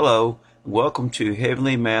Hello, and welcome to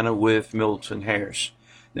Heavenly Manna with Milton Harris.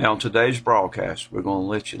 Now, in today's broadcast, we're going to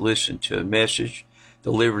let you listen to a message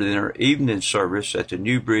delivered in our evening service at the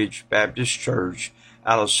New Bridge Baptist Church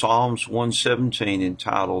out of Psalms 117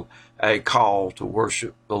 entitled, A Call to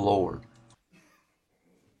Worship the Lord.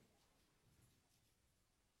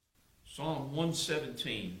 Psalm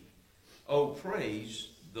 117, O praise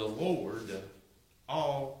the Lord,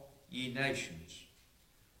 all ye nations.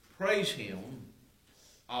 Praise him,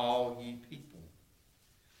 all ye people.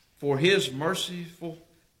 For his merciful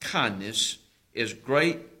kindness is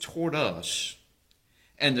great toward us,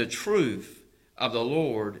 and the truth of the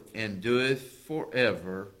Lord endureth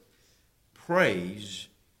forever. Praise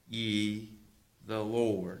ye the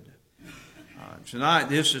Lord. Tonight,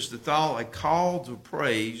 this is the thought, a call to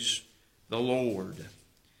praise the Lord.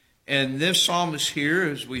 And this psalmist here,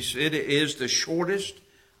 as we said, it is the shortest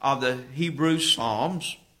of the Hebrew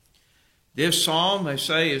psalms. This psalm, they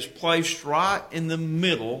say, is placed right in the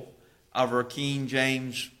middle of our King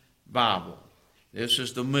James Bible. This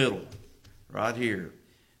is the middle, right here.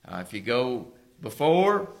 If you go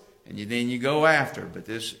before, and then you go after, but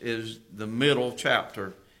this is the middle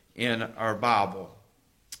chapter in our Bible.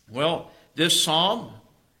 Well, this psalm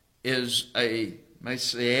is a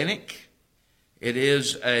messianic, it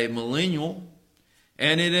is a millennial,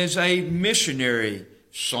 and it is a missionary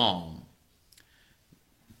psalm.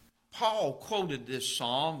 Paul quoted this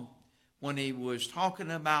psalm when he was talking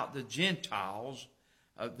about the Gentiles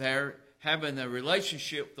there having a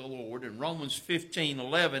relationship with the Lord. In Romans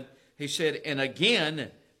 15:11, he said, and again,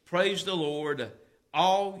 praise the Lord,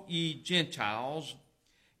 all ye Gentiles,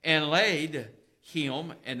 and laid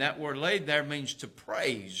him, and that word laid there means to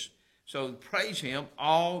praise. So praise him,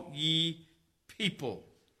 all ye people.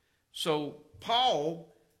 So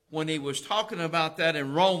Paul, when he was talking about that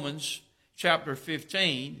in Romans chapter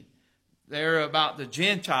 15, there about the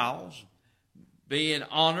Gentiles being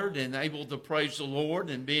honored and able to praise the Lord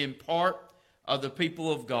and being part of the people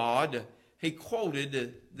of God, he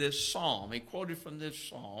quoted this psalm. He quoted from this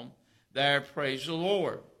psalm there, praise the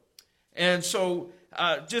Lord. And so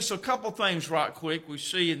just a couple things right quick we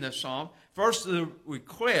see in this psalm. First, the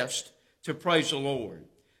request to praise the Lord.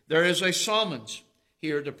 There is a summons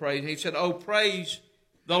here to praise. He said, oh, praise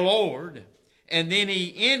the Lord. And then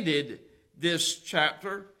he ended this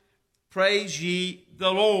chapter, praise ye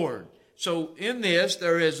the Lord. So in this,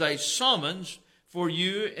 there is a summons for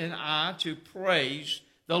you and I to praise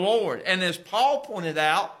the Lord. And as Paul pointed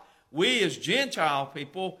out, we as Gentile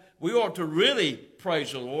people, we ought to really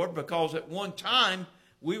praise the Lord because at one time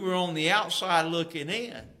we were on the outside looking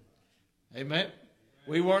in. Amen?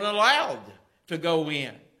 We weren't allowed to go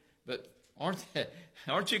in. But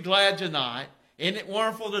aren't you glad tonight? Isn't it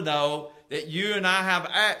wonderful to know that you and I have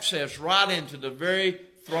access right into the very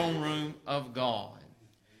throne room of God?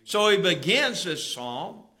 So he begins this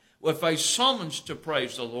psalm with a summons to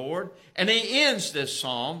praise the Lord, and he ends this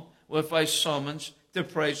psalm with a summons to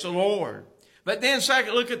praise the Lord. But then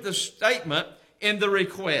second, look at the statement in the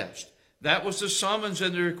request. That was the summons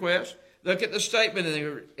in the request. Look at the statement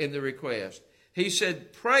in the request. He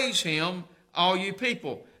said, praise him, all you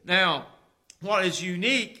people. Now, what is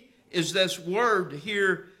unique is this word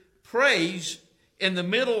here, praise, in the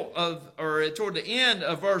middle of, or toward the end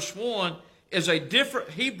of verse 1, is a different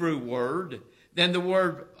Hebrew word than the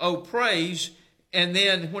word, oh, praise. And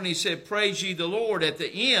then when he said, praise ye the Lord at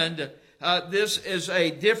the end, this is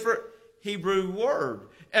a different Hebrew word.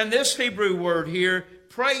 And this Hebrew word here,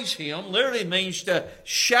 praise him, literally means to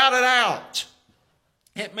shout it out.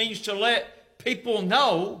 It means to let people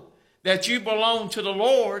know that you belong to the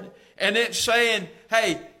Lord. And it's saying,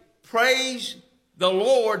 hey, praise the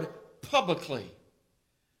Lord publicly.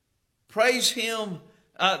 Praise him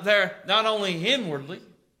there, not only inwardly,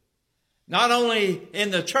 not only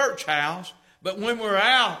in the church house, but when we're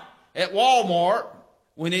out at Walmart,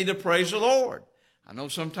 we need to praise the Lord. I know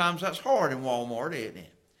sometimes that's hard in Walmart, isn't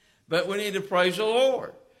it? But we need to praise the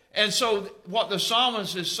Lord. And so what the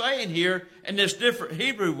psalmist is saying here in this different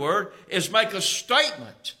Hebrew word is make a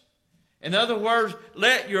statement. In other words,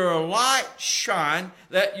 let your light shine,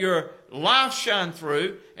 let your life shine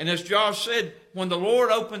through. And as Josh said, when the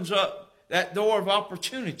Lord opens up that door of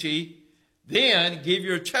opportunity, then give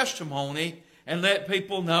your testimony and let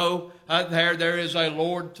people know there is a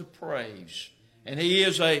Lord to praise. And he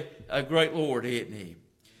is a great Lord, isn't he?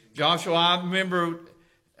 Joshua, I remember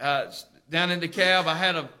down in the cab, I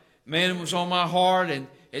had a man who was on my heart, and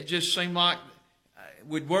it just seemed like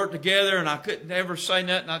we'd work together and I couldn't ever say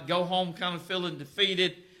nothing. I'd go home kind of feeling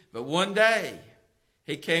defeated. But one day,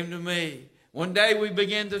 he came to me. One day we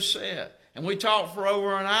began to sit, and we talked for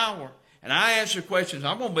over an hour. And I answer questions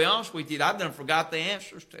I'm going to be honest with you, I've done forgot the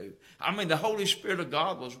answers to. I mean, the Holy Spirit of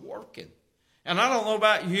God was working. And I don't know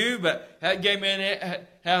about you, but that gave me had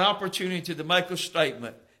an opportunity to make a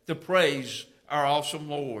statement to praise our awesome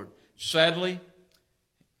Lord. Sadly,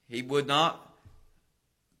 he would not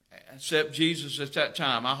accept Jesus at that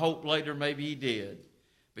time. I hope later maybe he did.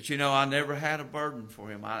 But you know, I never had a burden for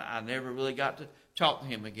him. I never really got to talk to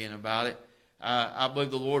him again about it. I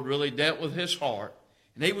believe the Lord really dealt with his heart.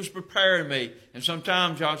 And he was preparing me. And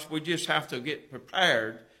sometimes, Josh, we just have to get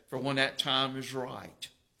prepared for when that time is right.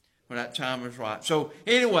 When that time is right. So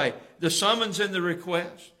anyway, the summons and the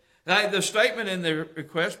request. The statement in the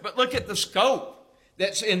request. But look at the scope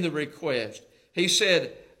that's in the request. He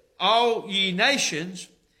said, all ye nations.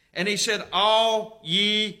 And he said, all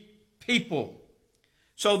ye people.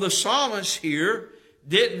 So the psalmist here,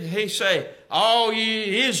 didn't he say, all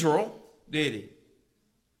ye Israel, did he?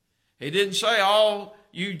 He didn't say all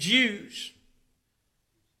you Jews,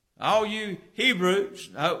 all you Hebrews.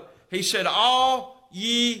 No, he said all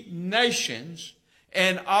ye nations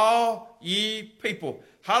and all ye people.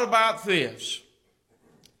 How about this?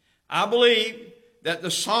 I believe that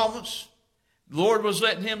the psalmist, the Lord was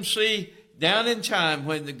letting him see down in time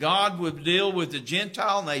when the God would deal with the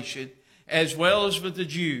Gentile nation as well as with the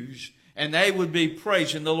Jews, and they would be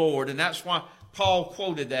praising the Lord. And that's why Paul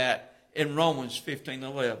quoted that in Romans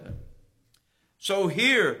 15:11. So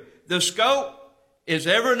here, the scope is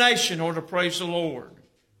every nation ought to praise the Lord.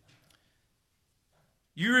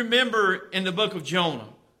 You remember in the book of Jonah,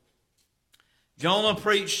 Jonah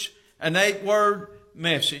preached an 8-word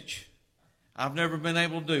message. I've never been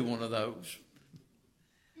able to do one of those.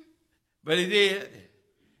 But he did.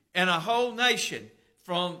 And a whole nation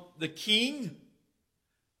from the king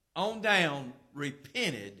on down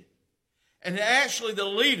repented. And actually the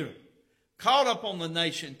leader called upon the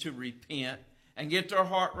nation to repent and get their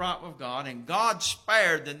heart right with God. And God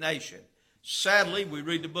spared the nation. Sadly, we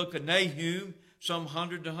read the book of Nahum some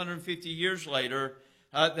 100 to 150 years later.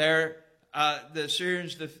 The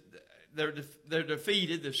Syrians, they're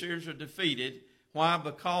defeated. The Syrians are defeated. Why?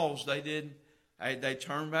 Because they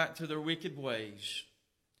turned back to their wicked ways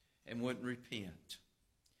and wouldn't repent.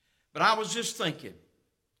 But I was just thinking,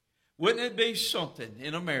 wouldn't it be something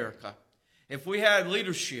in America if we had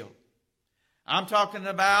leadership? I'm talking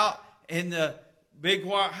about in the big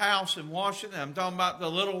White House in Washington. I'm talking about the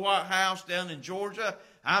little White House down in Georgia.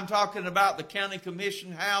 I'm talking about the county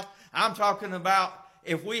commission house. I'm talking about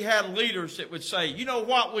if we had leaders that would say, you know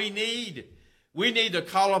what we need? We need to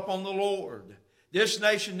call upon the Lord. This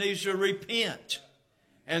nation needs to repent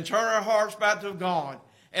and turn our hearts back to God.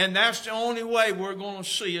 And that's the only way we're going to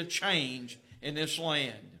see a change in this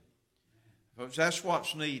land. Folks, that's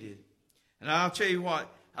what's needed. And I'll tell you what,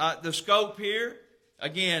 the scope here,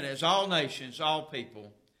 again, is all nations, all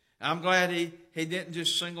people. I'm glad he didn't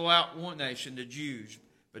just single out one nation, the Jews,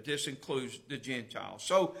 but this includes the Gentiles.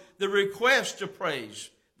 So the request to praise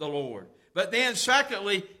the Lord. But then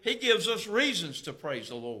secondly, he gives us reasons to praise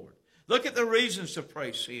the Lord. Look at the reasons to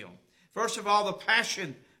praise him. First of all, the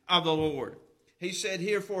passion of the Lord. He said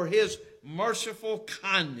here, for his merciful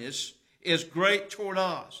kindness is great toward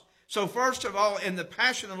us. So first of all, in the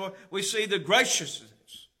passion of the Lord, we see the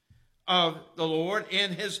graciousness of the Lord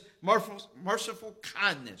in his merciful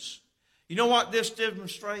kindness. You know what this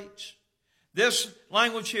demonstrates? This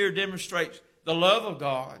language here demonstrates the love of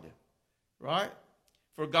God, right?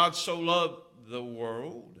 For God so loved the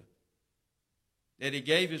world that he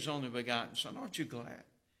gave his only begotten Son. Aren't you glad?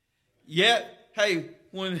 Yet, hey,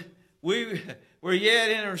 when we were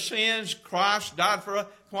yet in our sins, Christ died for us.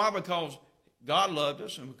 Why? Because God loved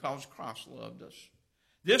us and because Christ loved us.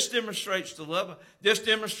 This demonstrates the love. This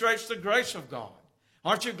demonstrates the grace of God.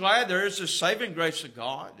 Aren't you glad there is the saving grace of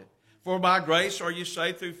God? For by grace are you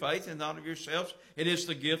saved through faith and not of yourselves. It is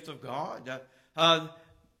the gift of God.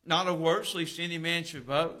 Not of works, lest any man should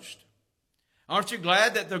boast. Aren't you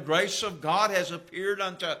glad that the grace of God has appeared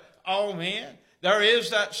unto all men? There is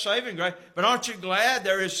that saving grace. But aren't you glad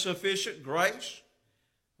there is sufficient grace?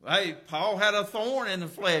 Hey, Paul had a thorn in the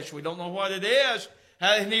flesh. We don't know what it is.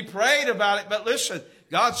 And he prayed about it. But listen,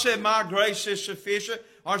 God said, my grace is sufficient.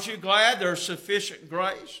 Aren't you glad there's sufficient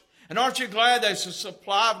grace? And aren't you glad there's a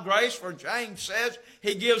supply of grace? For James says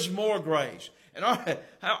he gives more grace. And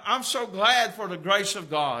I'm so glad for the grace of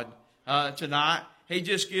God tonight. He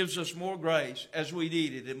just gives us more grace as we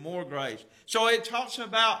need it, and more grace. So it talks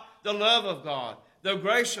about the love of God, the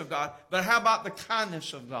grace of God. But how about the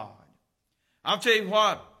kindness of God? I'll tell you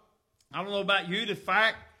what, I don't know about you, the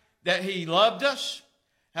fact that he loved us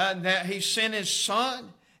and that he sent his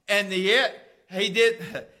Son, and yet he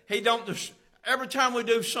don't every time we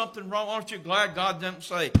do something wrong, aren't you glad God doesn't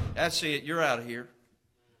say, that's it, you're out of here?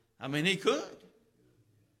 I mean, He could.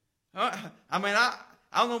 I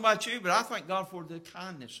don't know about you, but I thank God for the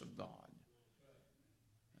kindness of God,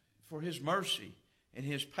 for His mercy and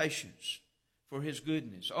His patience, for His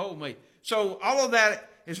goodness. Oh, me. So all of that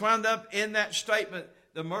is wound up in that statement,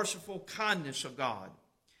 the merciful kindness of God.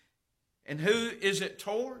 And who is it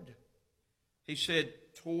toward? He said,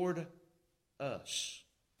 toward us.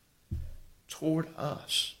 Toward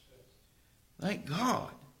us. Thank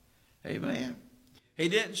God. Amen. He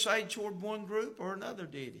didn't say toward one group or another,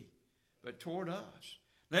 did He? But toward us.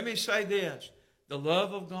 Let me say this. The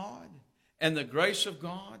love of God and the grace of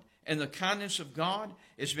God and the kindness of God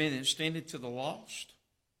is being extended to the lost.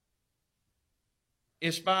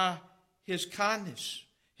 It's by His kindness,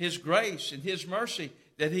 His grace, and His mercy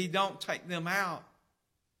that He don't take them out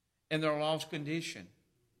in their lost condition.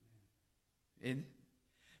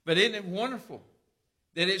 But isn't it wonderful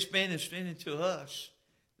that it's been extended to us,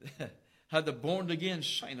 the born-again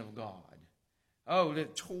saint of God? Oh,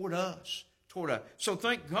 that toward us. So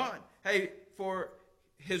thank God, for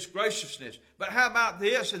His graciousness. But how about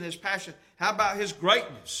this and His passion? How about His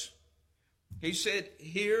greatness? He said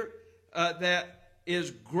here that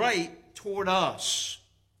is great toward us.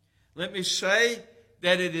 Let me say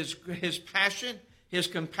that it is His passion, His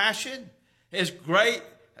compassion is great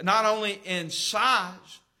not only in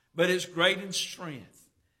size, but it's great in strength.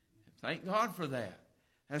 Thank God for that.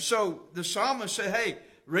 And so the psalmist said,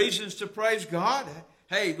 reasons to praise God.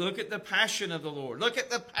 Look at the passion of the Lord. Look at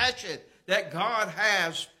the passion that God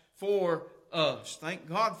has for us. Thank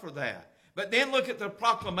God for that. But then look at the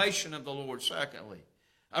proclamation of the Lord, secondly.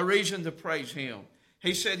 A reason to praise Him.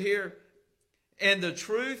 He said here, and the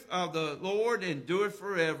truth of the Lord endureth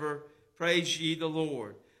forever. Praise ye the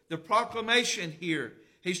Lord. The proclamation here,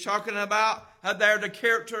 He's talking about there the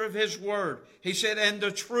character of His word. He said, and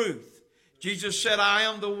the truth. Jesus said, I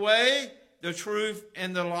am the way, the truth,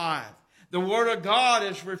 and the life. The word of God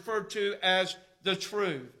is referred to as the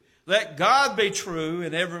truth. Let God be true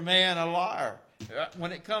and every man a liar.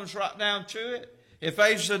 When it comes right down to it, if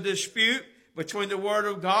there's a dispute between the word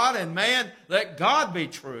of God and man, let God be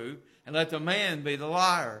true and let the man be the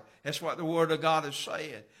liar. That's what the word of God is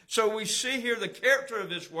saying. So we see here the character of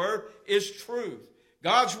His word is truth.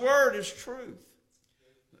 God's word is truth.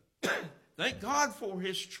 Thank God for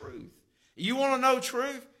His truth. You want to know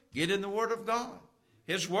truth? Get in the word of God.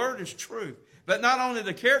 His word is truth. But not only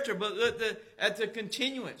the character, but at the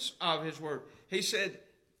continuance of His word. He said,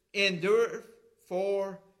 endure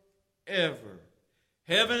forever.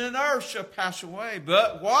 Heaven and earth shall pass away,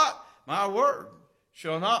 but what? My word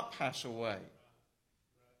shall not pass away.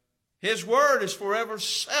 His word is forever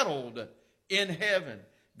settled in heaven.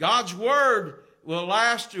 God's word will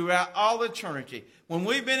last throughout all eternity. When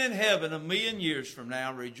we've been in heaven 1,000,000 years from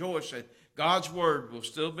now, rejoicing, God's word will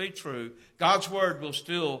still be true. God's word will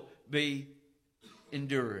still be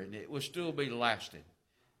enduring. It will still be lasting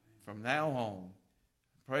from now on.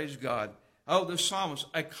 Praise God. Oh, the psalmist,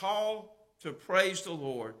 a call to praise the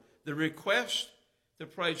Lord, the request to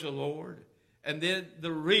praise the Lord, and then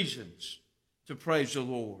the reasons to praise the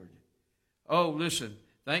Lord. Oh, listen,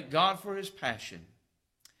 thank God for His passion.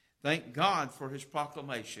 Thank God for His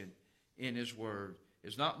proclamation in His word.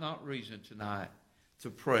 Is not reason tonight to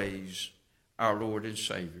praise our Lord and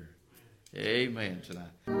Savior. Amen tonight.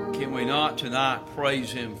 Can we not tonight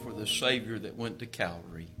praise Him for the Savior that went to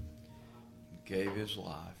Calvary, gave His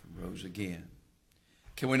life, and rose again?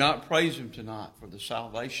 Can we not praise Him tonight for the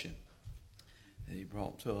salvation that He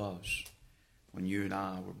brought to us when you and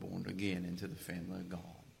I were born again into the family of God?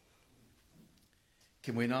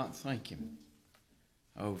 Can we not thank Him,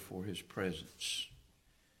 for His presence?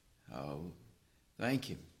 Thank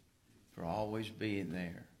Him for always being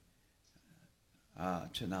there.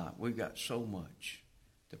 Tonight, we've got so much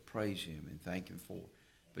to praise Him and thank Him for.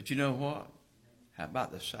 But you know what? How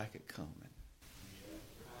about the second coming?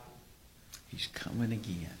 He's coming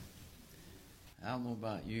again. I don't know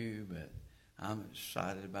about you, but I'm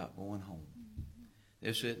excited about going home.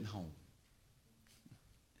 This isn't home.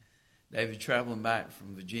 David traveling back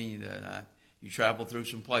from Virginia that night. You traveled through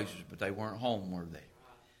some places, but they weren't home, were they?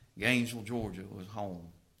 Gainesville, Georgia was home.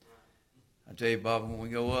 I tell you, Bob, when we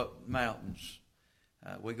go up mountains,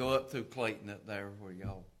 we go up through Clayton up there where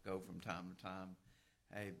y'all go from time to time.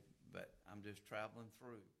 But I'm just traveling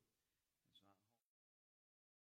through.